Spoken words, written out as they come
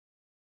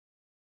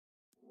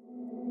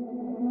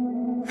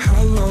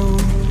Hello,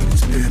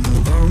 it's been a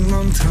long,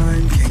 long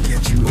time. Can't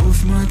get you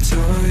off my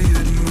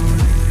tired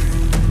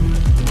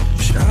mind.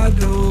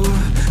 Shadow,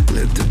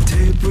 let the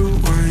tape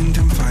rewind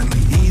and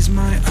finally ease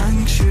my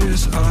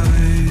anxious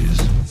eyes.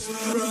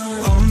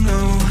 Oh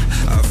no,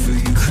 I feel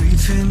you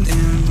creeping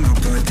in, my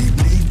body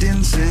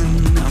bleeding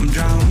sin. I'm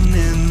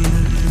drowning.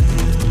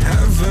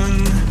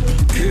 Heaven,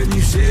 can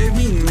you save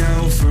me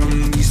now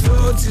from these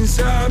thoughts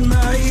inside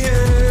my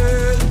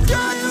head?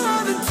 Yeah, you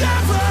are the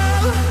devil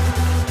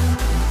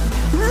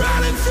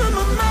running through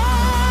my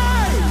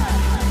mind.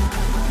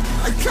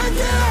 I can't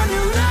get on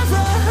your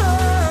level.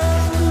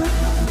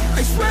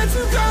 I swear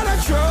to God I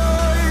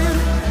tried.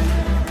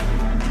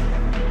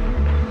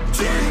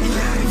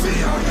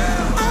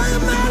 I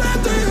am not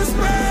under your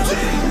spell.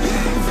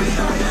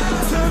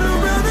 Turn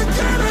around and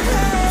get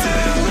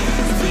ahead.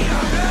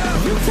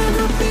 You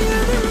cannot be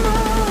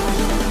anymore.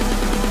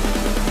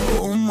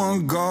 Oh my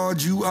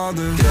God, you are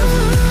the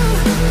devil.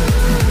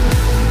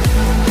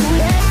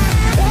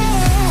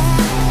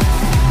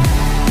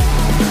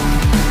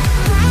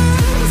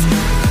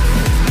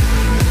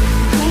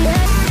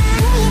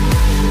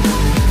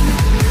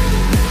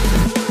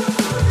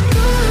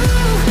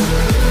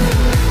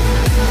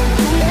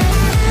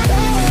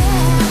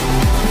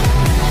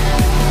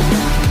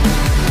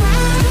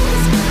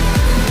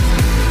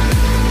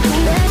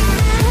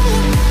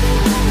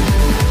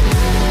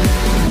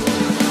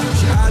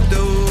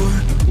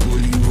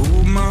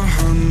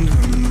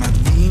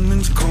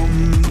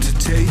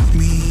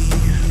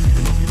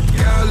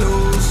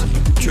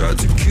 Tried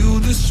to kill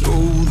the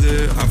soul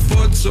that I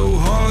fought so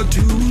hard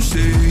to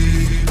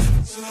save.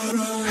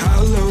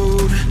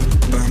 Hallowed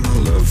by my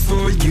love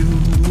for you,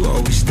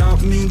 always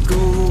stop me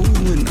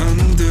going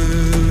under.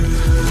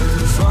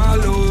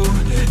 Follow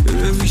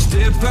every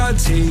step I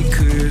take,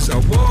 cause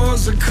our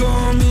walls are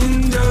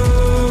coming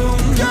down.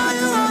 Yeah,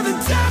 you are the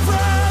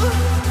devil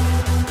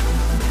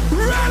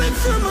running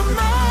through my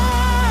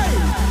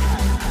mind.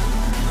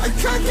 I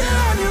can't get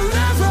on your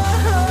level.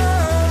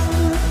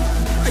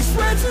 I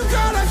swear to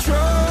God I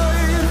tried.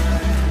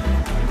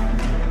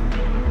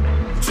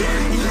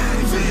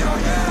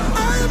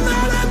 I am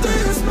not under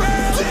your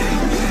spell.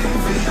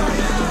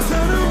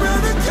 Turn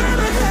around and turn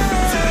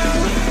ahead.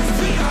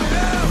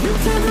 You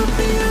cannot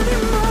be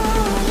anymore.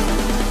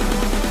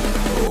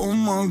 Oh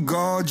my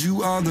God, you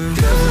are the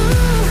devil.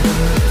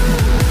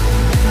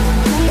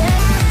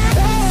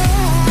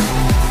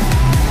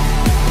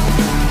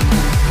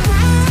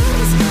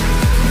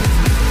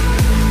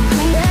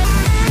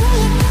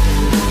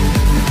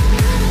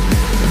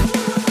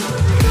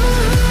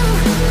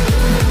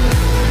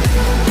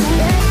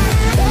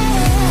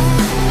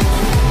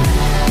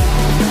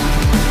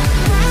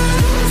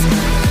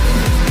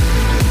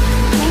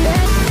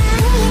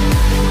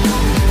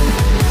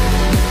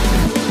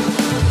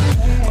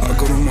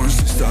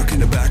 Stuck in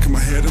the back of my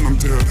head and I'm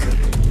dead.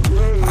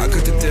 I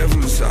got the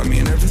devil inside me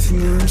and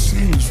everything I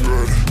see is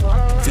red.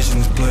 Vision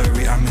is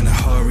blurry, I'm in a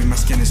hurry. My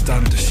skin is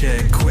starting to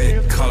shed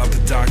quick. Call up the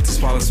doctor,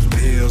 swallow some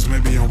pills.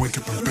 Maybe I'll wake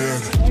up in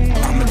bed.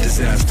 I'm a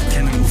disaster,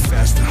 can I move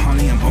faster?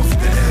 Honey, I'm off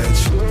the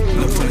edge.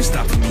 No fun is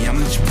stopping me, I'm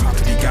not your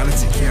property. Gotta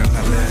take care of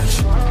that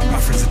ledge. My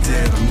friends are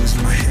dead, I'm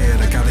losing my head.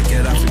 I gotta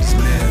get off of these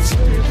meds.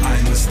 I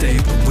am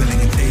unstable,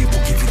 willing and able.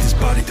 Give you this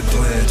body to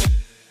pledge.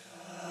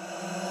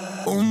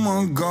 Oh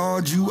my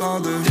God, you are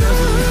the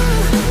devil.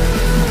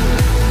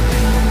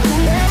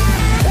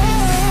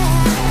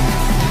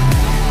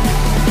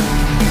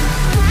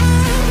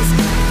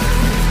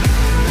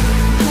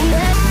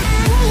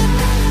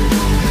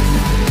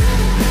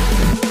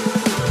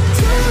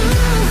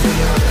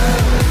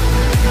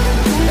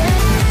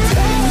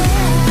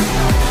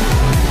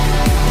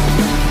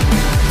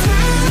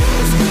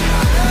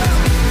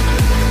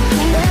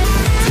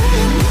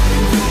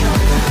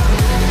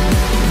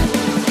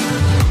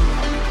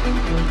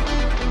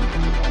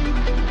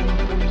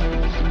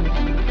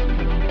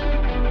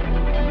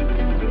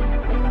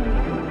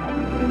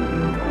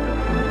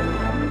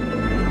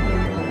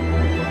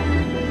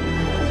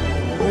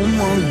 Oh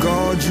my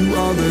God, you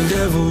are the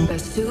devil.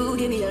 Best to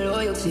give me that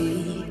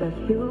loyalty. Best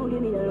to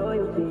give me that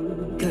loyalty.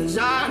 Cause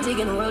I'm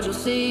taking the world, you'll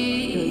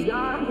see. Cause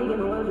I'm taking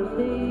the world, you'll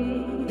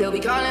see. They'll be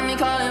calling me,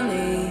 calling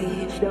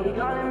me. They'll be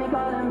calling me,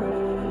 calling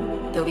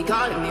me. They'll be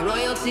calling me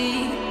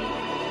royalty.